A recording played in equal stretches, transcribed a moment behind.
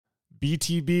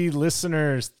BTB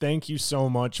listeners, thank you so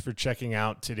much for checking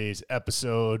out today's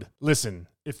episode. Listen,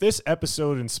 if this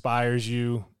episode inspires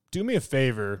you, do me a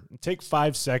favor, take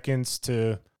 5 seconds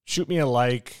to shoot me a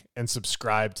like and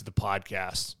subscribe to the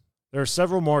podcast. There are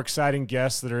several more exciting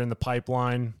guests that are in the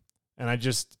pipeline, and I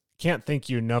just can't thank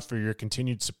you enough for your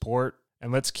continued support,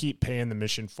 and let's keep paying the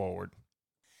mission forward.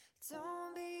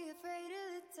 Don't be afraid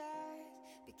of the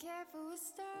dark. Be careful with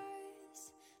stars.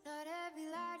 Not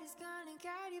every light is gonna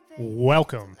guide you, baby.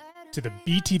 Welcome to the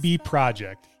BTB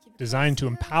Project, designed to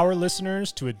empower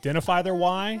listeners to identify their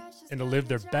why and to live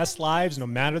their best lives no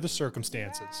matter the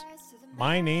circumstances.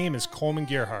 My name is Kollman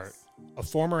Gerhardt, a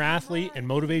former athlete and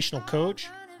motivational coach.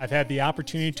 I've had the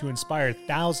opportunity to inspire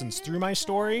thousands through my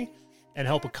story and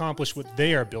help accomplish what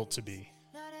they are built to be.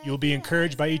 You'll be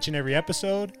encouraged by each and every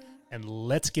episode, and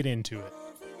let's get into it.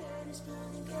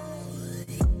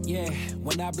 Yeah,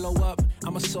 when I blow up,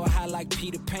 I'ma soar high like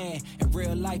Peter Pan. In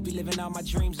real life, be living out my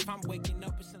dreams. If I'm waking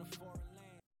up, it's in a foreign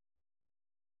land.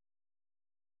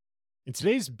 In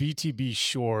today's BTB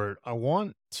short, I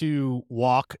want to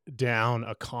walk down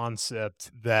a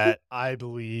concept that I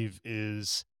believe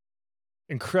is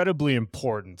incredibly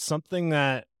important, something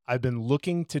that I've been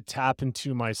looking to tap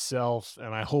into myself,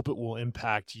 and I hope it will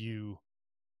impact you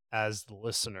as the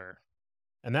listener.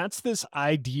 And that's this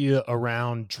idea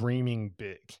around dreaming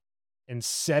big and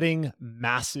setting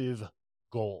massive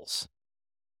goals.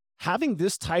 Having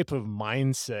this type of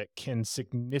mindset can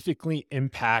significantly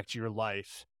impact your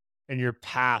life and your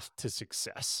path to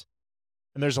success.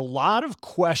 And there's a lot of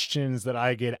questions that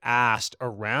I get asked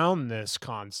around this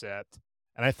concept.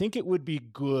 And I think it would be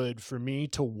good for me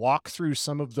to walk through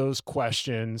some of those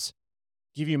questions,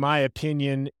 give you my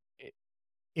opinion,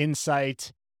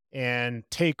 insight, and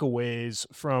takeaways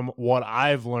from what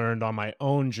I've learned on my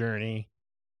own journey,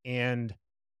 and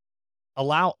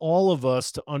allow all of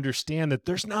us to understand that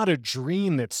there's not a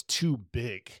dream that's too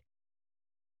big.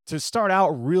 To start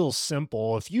out real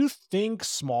simple, if you think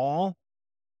small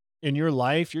in your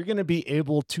life, you're going to be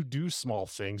able to do small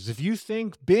things. If you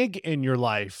think big in your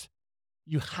life,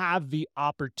 you have the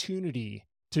opportunity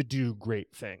to do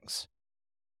great things.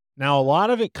 Now, a lot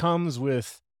of it comes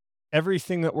with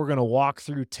everything that we're going to walk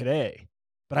through today,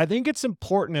 but I think it's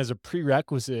important as a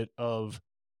prerequisite of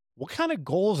what kind of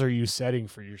goals are you setting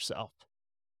for yourself?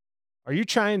 Are you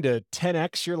trying to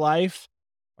 10x your life?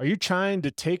 Are you trying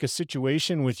to take a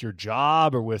situation with your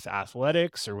job or with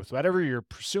athletics or with whatever you're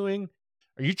pursuing?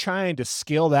 Are you trying to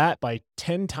scale that by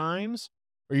 10 times?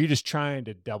 Or are you just trying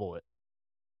to double it?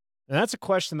 And that's a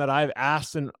question that I've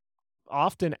asked and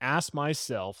often asked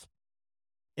myself.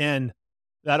 And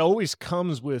that always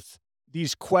comes with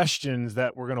these questions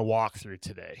that we're going to walk through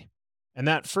today. And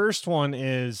that first one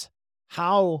is,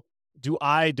 how do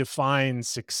I define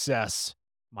success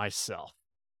myself?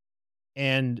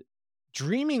 And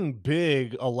dreaming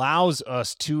big allows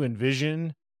us to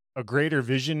envision a greater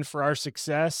vision for our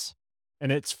success.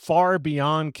 And it's far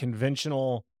beyond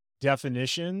conventional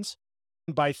definitions.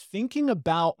 By thinking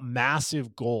about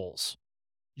massive goals,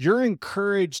 you're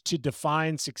encouraged to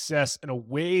define success in a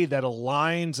way that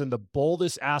aligns in the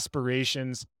boldest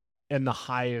aspirations and the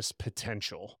highest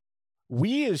potential.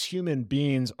 We as human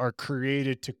beings are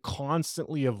created to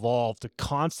constantly evolve, to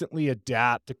constantly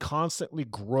adapt, to constantly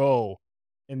grow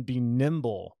and be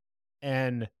nimble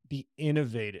and be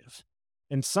innovative.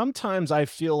 And sometimes I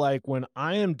feel like when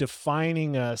I am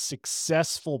defining a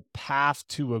successful path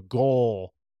to a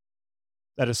goal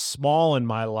that is small in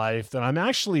my life, that I'm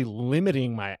actually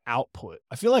limiting my output.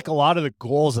 I feel like a lot of the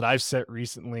goals that I've set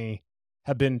recently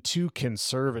have been too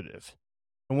conservative.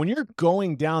 And when you're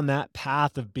going down that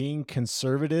path of being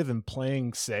conservative and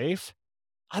playing safe,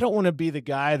 I don't want to be the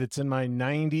guy that's in my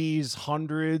 90s,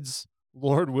 hundreds,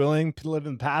 Lord willing,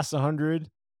 living past 100,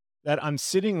 that I'm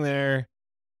sitting there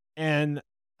and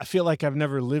I feel like I've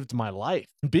never lived my life.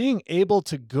 Being able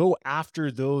to go after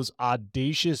those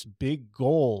audacious big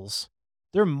goals,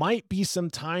 there might be some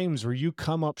times where you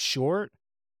come up short,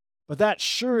 but that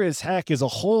sure as heck is a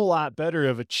whole lot better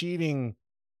of achieving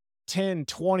 10,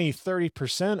 20,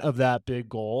 30% of that big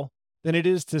goal than it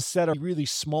is to set a really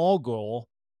small goal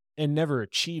and never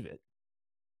achieve it.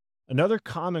 Another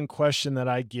common question that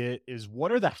I get is,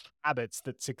 what are the habits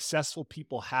that successful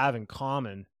people have in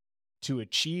common to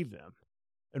achieve them?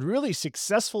 And really,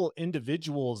 successful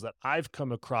individuals that I've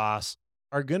come across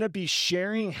are going to be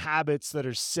sharing habits that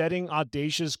are setting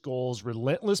audacious goals,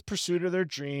 relentless pursuit of their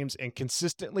dreams, and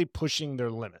consistently pushing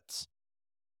their limits.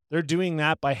 They're doing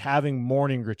that by having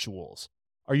morning rituals.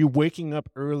 Are you waking up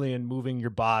early and moving your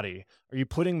body? Are you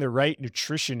putting the right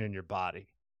nutrition in your body?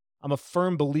 I'm a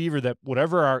firm believer that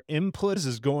whatever our input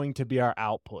is going to be our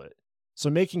output. So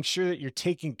making sure that you're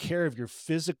taking care of your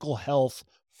physical health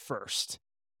first.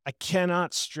 I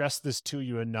cannot stress this to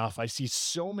you enough. I see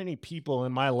so many people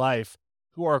in my life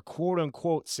who are quote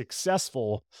unquote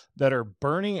successful that are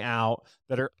burning out,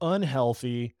 that are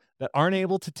unhealthy, that aren't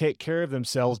able to take care of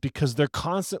themselves because they're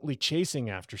constantly chasing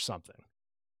after something.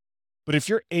 But if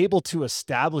you're able to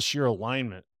establish your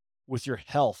alignment with your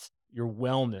health, your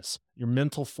wellness, your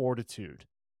mental fortitude,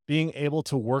 being able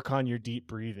to work on your deep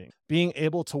breathing, being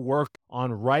able to work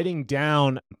on writing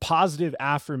down positive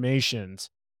affirmations,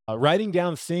 writing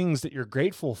down things that you're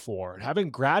grateful for, having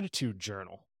gratitude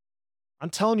journal. I'm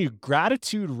telling you,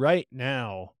 gratitude right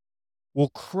now will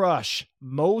crush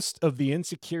most of the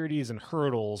insecurities and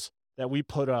hurdles that we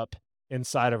put up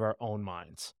inside of our own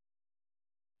minds.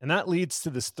 And that leads to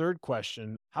this third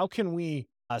question. How can we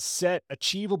set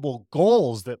achievable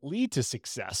goals that lead to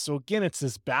success? So, again, it's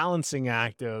this balancing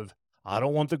act of I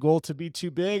don't want the goal to be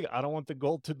too big. I don't want the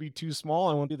goal to be too small.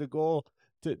 I want the goal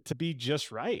to be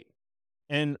just right.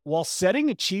 And while setting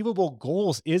achievable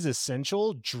goals is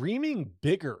essential, dreaming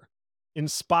bigger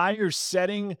inspires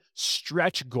setting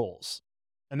stretch goals.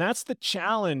 And that's the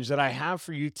challenge that I have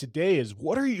for you today is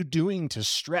what are you doing to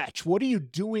stretch? What are you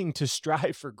doing to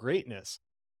strive for greatness?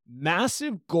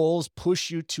 Massive goals push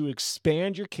you to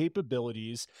expand your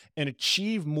capabilities and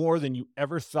achieve more than you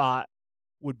ever thought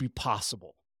would be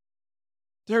possible.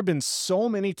 There have been so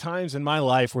many times in my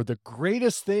life where the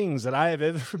greatest things that I have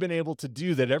ever been able to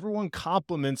do that everyone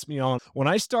compliments me on, when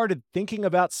I started thinking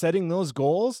about setting those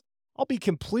goals, I'll be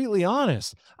completely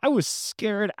honest, I was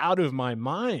scared out of my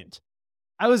mind.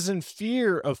 I was in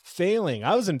fear of failing.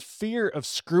 I was in fear of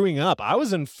screwing up. I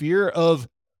was in fear of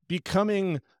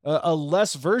becoming a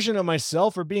less version of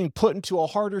myself or being put into a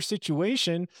harder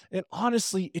situation. And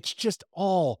honestly, it's just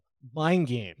all mind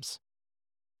games.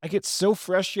 I get so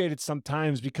frustrated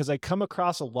sometimes because I come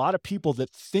across a lot of people that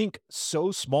think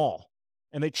so small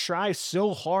and they try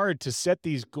so hard to set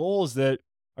these goals that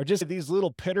are just these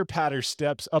little pitter patter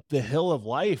steps up the hill of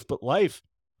life. But life,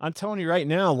 I'm telling you right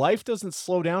now, life doesn't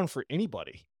slow down for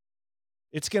anybody.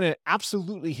 It's going to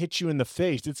absolutely hit you in the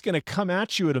face. It's going to come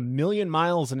at you at 1,000,000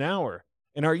 miles an hour.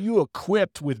 And are you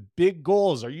equipped with big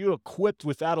goals? Are you equipped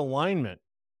with that alignment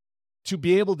to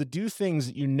be able to do things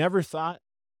that you never thought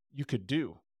you could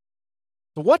do?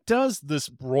 So, what does this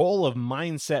role of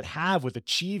mindset have with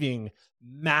achieving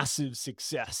massive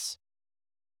success?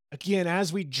 Again,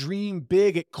 as we dream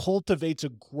big, it cultivates a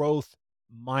growth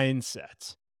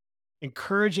mindset,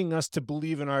 encouraging us to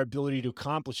believe in our ability to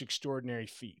accomplish extraordinary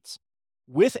feats.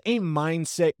 With a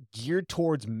mindset geared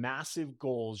towards massive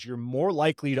goals, you're more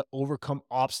likely to overcome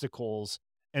obstacles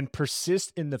and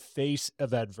persist in the face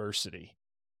of adversity.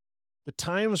 The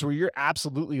times where you're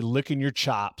absolutely licking your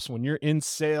chops, when you're in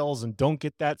sales and don't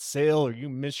get that sale, or you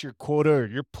miss your quota, or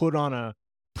you're put on a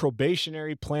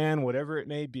probationary plan, whatever it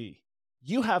may be,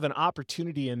 you have an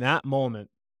opportunity in that moment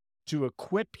to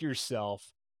equip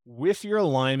yourself with your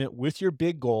alignment, with your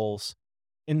big goals,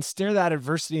 and stare that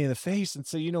adversity in the face and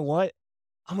say, you know what?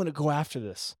 I'm going to go after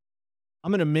this.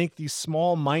 I'm going to make these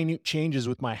small, minute changes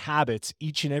with my habits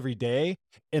each and every day.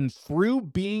 And through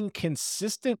being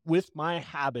consistent with my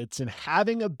habits and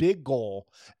having a big goal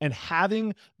and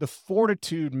having the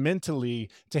fortitude mentally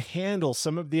to handle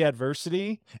some of the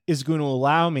adversity is going to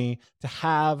allow me to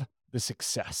have the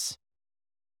success.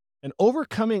 And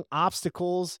overcoming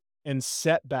obstacles and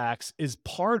setbacks is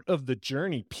part of the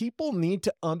journey. People need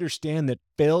to understand that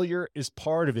failure is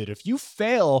part of it. If you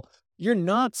fail, you're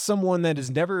not someone that is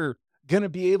never going to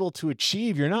be able to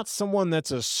achieve. You're not someone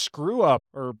that's a screw up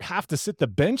or have to sit the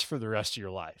bench for the rest of your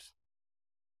life.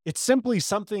 It's simply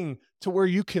something to where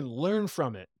you can learn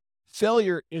from it.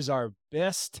 Failure is our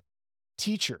best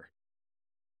teacher.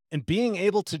 And being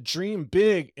able to dream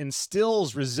big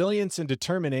instills resilience and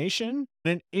determination,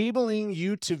 enabling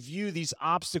you to view these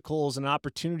obstacles and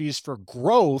opportunities for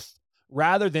growth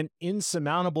rather than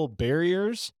insurmountable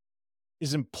barriers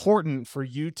is important for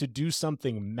you to do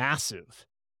something massive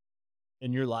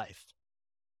in your life.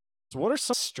 So, what are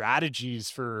some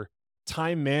strategies for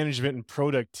time management and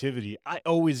productivity? I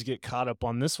always get caught up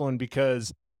on this one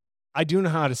because I do know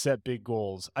how to set big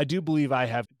goals. I do believe I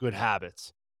have good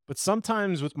habits. But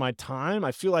sometimes with my time,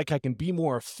 I feel like I can be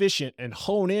more efficient and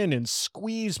hone in and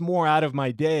squeeze more out of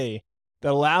my day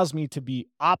that allows me to be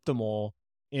optimal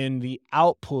in the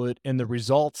output and the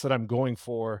results that I'm going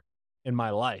for in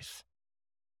my life.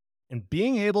 And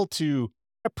being able to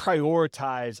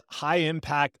prioritize high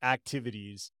impact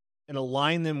activities and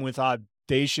align them with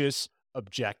audacious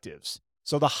objectives.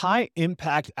 So the high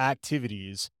impact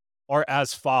activities are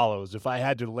as follows if I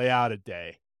had to lay out a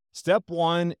day. Step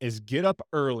one is get up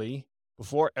early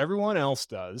before everyone else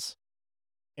does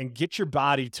and get your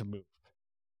body to move.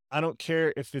 I don't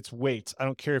care if it's weights. I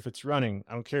don't care if it's running.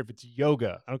 I don't care if it's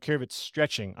yoga. I don't care if it's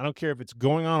stretching. I don't care if it's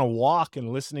going on a walk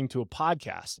and listening to a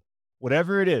podcast.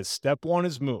 Whatever it is, step one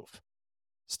is move.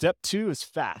 Step two is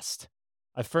fast.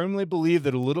 I firmly believe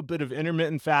that a little bit of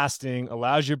intermittent fasting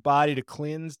allows your body to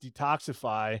cleanse,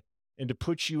 detoxify, and to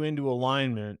put you into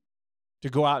alignment to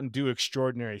go out and do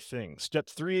extraordinary things. Step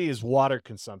three is water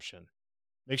consumption.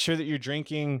 Make sure that you're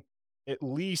drinking at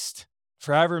least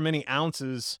for however many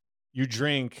ounces you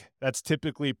drink. That's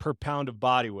typically per pound of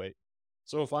body weight.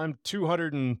 So if I'm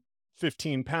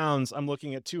 215 pounds, I'm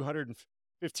looking at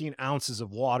 215 ounces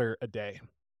of water a day.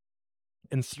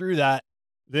 And through that,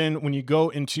 then when you go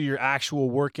into your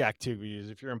actual work activities,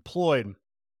 if you're employed,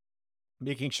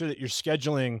 making sure that you're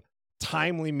scheduling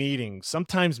timely meetings.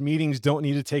 Sometimes meetings don't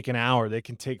need to take an hour. They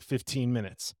can take 15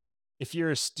 minutes. If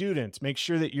you're a student, make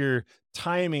sure that you're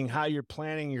timing how you're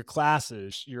planning your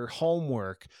classes, your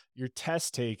homework, your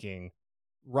test taking.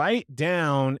 Write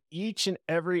down each and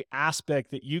every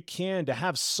aspect that you can to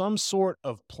have some sort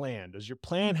of plan. Does your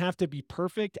plan have to be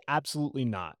perfect? Absolutely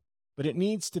not. But it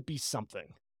needs to be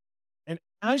something. And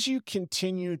as you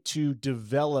continue to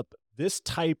develop this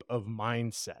type of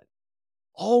mindset,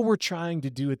 all we're trying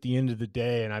to do at the end of the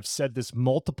day, and I've said this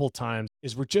multiple times,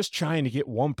 is we're just trying to get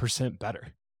 1%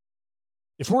 better.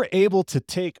 If we're able to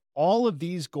take all of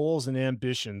these goals and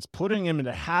ambitions, putting them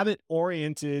into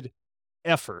habit-oriented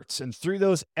efforts, and through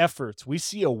those efforts, we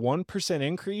see a 1%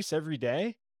 increase every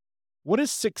day, what is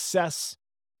success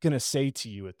going to say to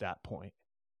you at that point?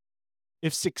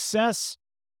 If success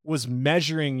was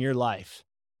measuring your life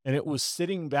and it was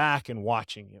sitting back and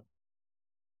watching you,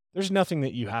 there's nothing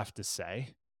that you have to say.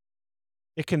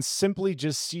 It can simply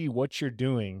just see what you're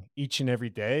doing each and every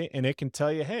day, and it can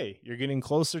tell you, hey, you're getting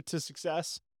closer to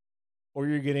success or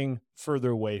you're getting further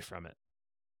away from it.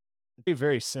 It's very,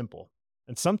 very simple.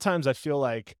 And sometimes I feel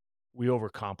like we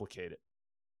overcomplicate it.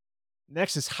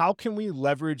 Next is, how can we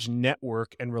leverage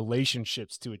network and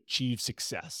relationships to achieve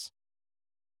success?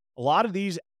 A lot of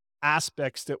these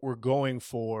aspects that we're going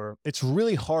for, it's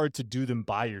really hard to do them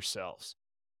by yourselves.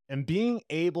 And being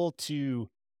able to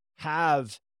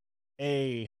have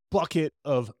a bucket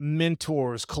of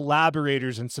mentors,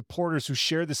 collaborators, and supporters who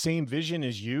share the same vision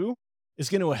as you is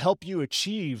going to help you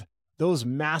achieve those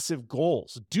massive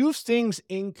goals. Do things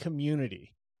in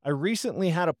community. I recently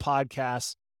had a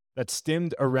podcast that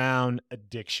stemmed around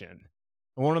addiction.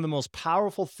 And one of the most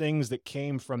powerful things that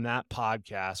came from that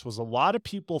podcast was a lot of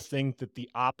people think that the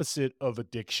opposite of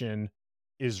addiction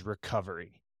is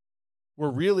recovery. Where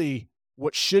really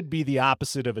what should be the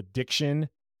opposite of addiction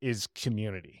is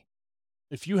community.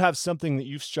 If you have something that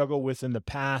you've struggled with in the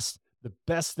past, the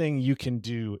best thing you can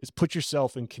do is put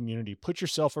yourself in community, put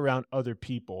yourself around other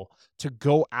people to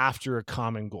go after a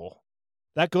common goal.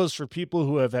 That goes for people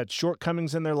who have had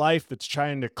shortcomings in their life that's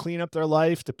trying to clean up their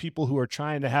life, to people who are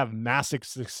trying to have massive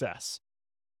success.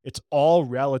 It's all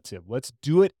relative. Let's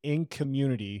do it in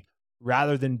community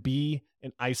rather than be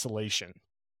in isolation.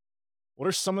 What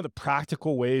are some of the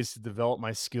practical ways to develop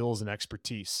my skills and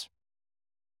expertise?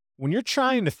 When you're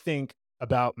trying to think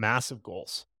about massive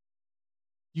goals,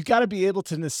 you got to be able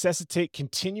to necessitate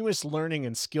continuous learning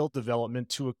and skill development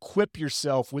to equip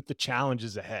yourself with the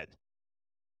challenges ahead.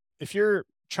 If you're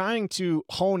trying to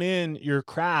hone in your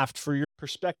craft for your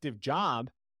prospective job,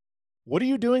 what are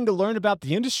you doing to learn about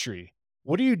the industry?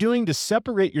 What are you doing to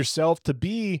separate yourself to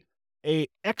be an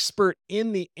expert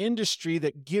in the industry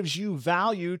that gives you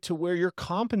value to where you're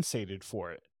compensated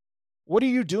for it? What are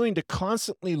you doing to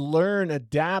constantly learn,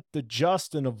 adapt,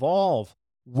 adjust, and evolve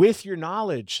with your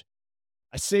knowledge?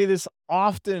 I say this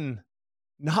often.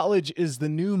 Knowledge is the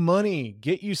new money.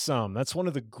 Get you some. That's one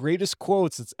of the greatest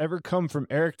quotes that's ever come from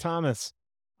Eric Thomas.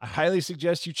 I highly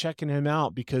suggest you checking him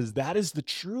out because that is the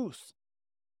truth.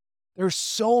 There's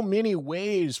so many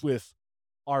ways with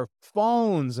our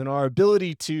phones and our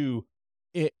ability to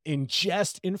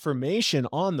ingest information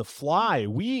on the fly.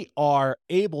 We are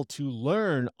able to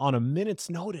learn on a minute's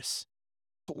notice.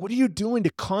 But what are you doing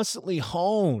to constantly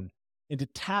hone and to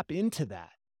tap into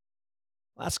that?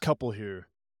 Last couple here.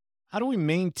 How do we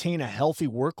maintain a healthy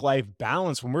work-life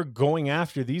balance when we're going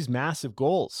after these massive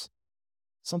goals?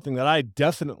 Something that I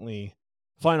definitely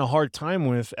find a hard time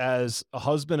with as a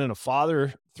husband and a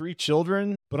father, 3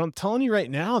 children. But I'm telling you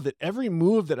right now that every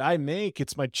move that I make,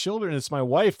 it's my children, it's my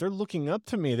wife, they're looking up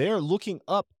to me. They are looking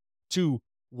up to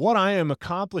what I am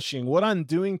accomplishing, what I'm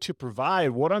doing to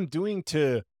provide, what I'm doing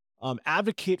to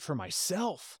advocate for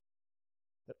myself.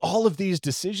 All of these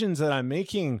decisions that I'm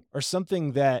making are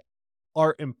something that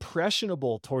are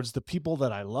impressionable towards the people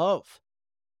that I love.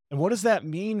 And what does that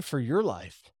mean for your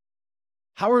life?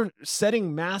 How are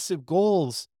setting massive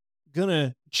goals going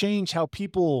to change how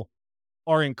people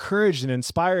are encouraged and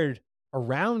inspired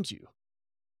around you?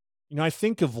 I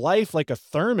think of life like a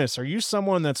thermos. Are you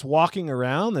someone that's walking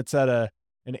around that's at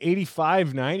an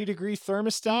 85, 90-degree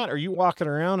thermostat? Or are you walking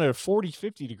around at a 40,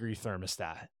 50-degree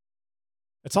thermostat?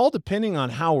 It's all depending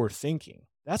on how we're thinking.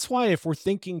 That's why if we're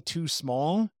thinking too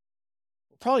small,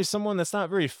 we're probably someone that's not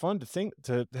very fun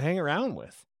to hang around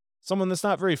with, someone that's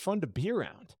not very fun to be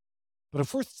around. But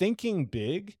if we're thinking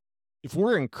big, if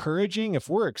we're encouraging, if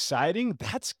we're exciting,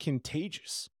 that's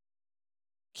contagious.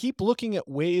 Keep looking at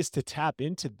ways to tap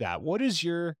into that. What is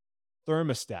your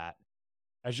thermostat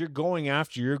as you're going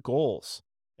after your goals?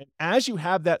 And as you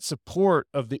have that support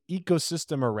of the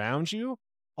ecosystem around you,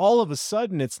 all of a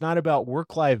sudden it's not about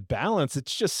work-life balance.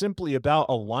 It's just simply about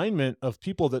alignment of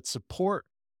people that support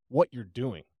what you're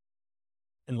doing.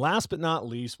 And last but not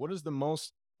least, what is the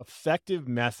most effective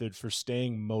method for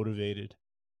staying motivated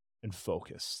and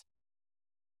focused?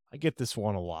 I get this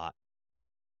one a lot.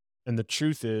 And the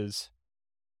truth is,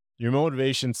 your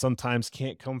motivation sometimes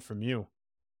can't come from you.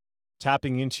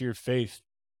 Tapping into your faith,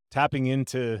 tapping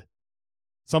into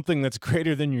something that's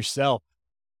greater than yourself,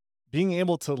 being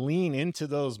able to lean into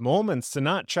those moments, to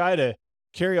not try to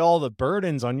carry all the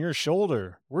burdens on your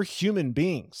shoulder. We're human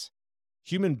beings.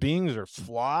 Human beings are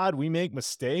flawed. We make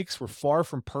mistakes. We're far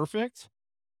from perfect.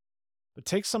 But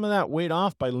take some of that weight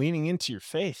off by leaning into your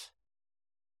faith.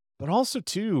 But also,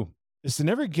 too, is to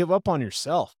never give up on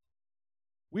yourself.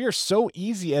 We are so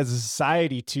easy as a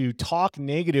society to talk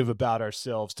negative about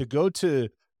ourselves, to go to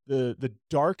the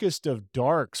darkest of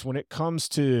darks when it comes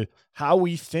to how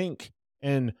we think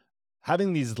and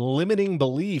having these limiting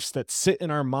beliefs that sit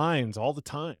in our minds all the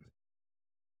time.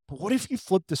 But what if you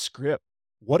flip the script?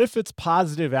 What if it's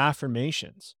positive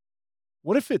affirmations?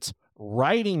 What if it's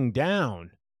writing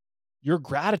down your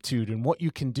gratitude and what you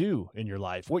can do in your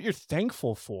life, what you're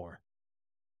thankful for?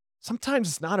 Sometimes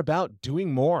it's not about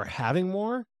doing more, having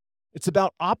more. It's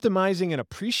about optimizing and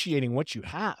appreciating what you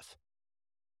have.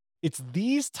 It's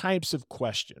these types of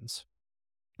questions,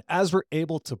 as we're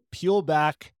able to peel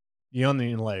back the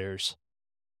onion layers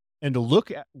and to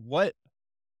look at what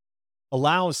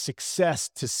allows success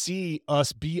to see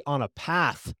us be on a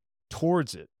path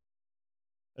towards it.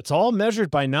 It's all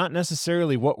measured by not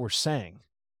necessarily what we're saying,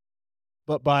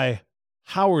 but by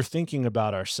how we're thinking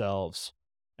about ourselves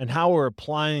and how we're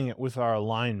applying it with our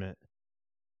alignment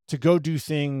to go do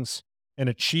things and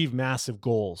achieve massive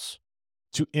goals,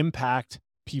 to impact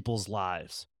people's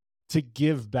lives, to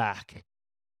give back,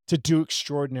 to do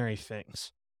extraordinary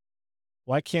things.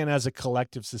 Why can't, as a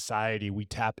collective society, we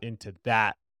tap into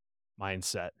that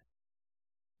mindset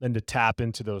than to tap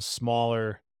into those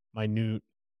smaller, minute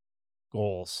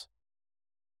goals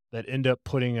that end up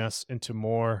putting us into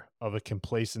more of a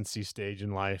complacency stage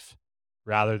in life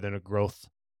rather than a growth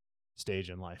stage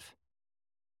in life?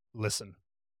 Listen,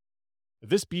 if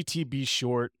this BTB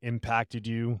short impacted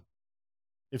you,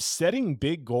 if setting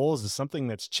big goals is something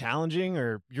that's challenging,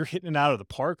 or you're hitting it out of the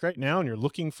park right now and you're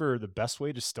looking for the best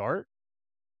way to start,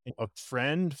 a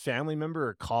friend, family member,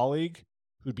 or colleague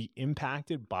who'd be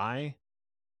impacted by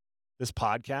this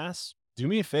podcast, do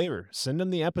me a favor, send them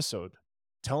the episode.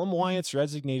 Tell them why it's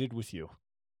resonated with you.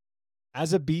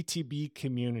 As a BTB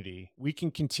community, we can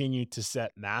continue to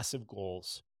set massive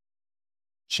goals,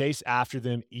 chase after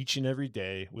them each and every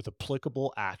day with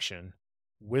applicable action,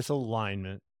 with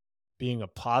alignment, being a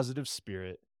positive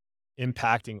spirit,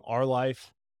 impacting our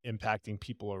life, impacting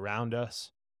people around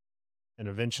us, and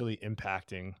eventually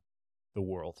impacting the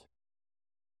world.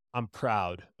 I'm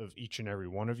proud of each and every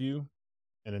one of you.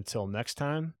 And until next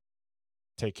time,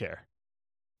 take care.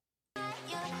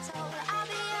 You're told I'll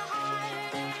be your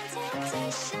heart and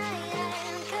temptation.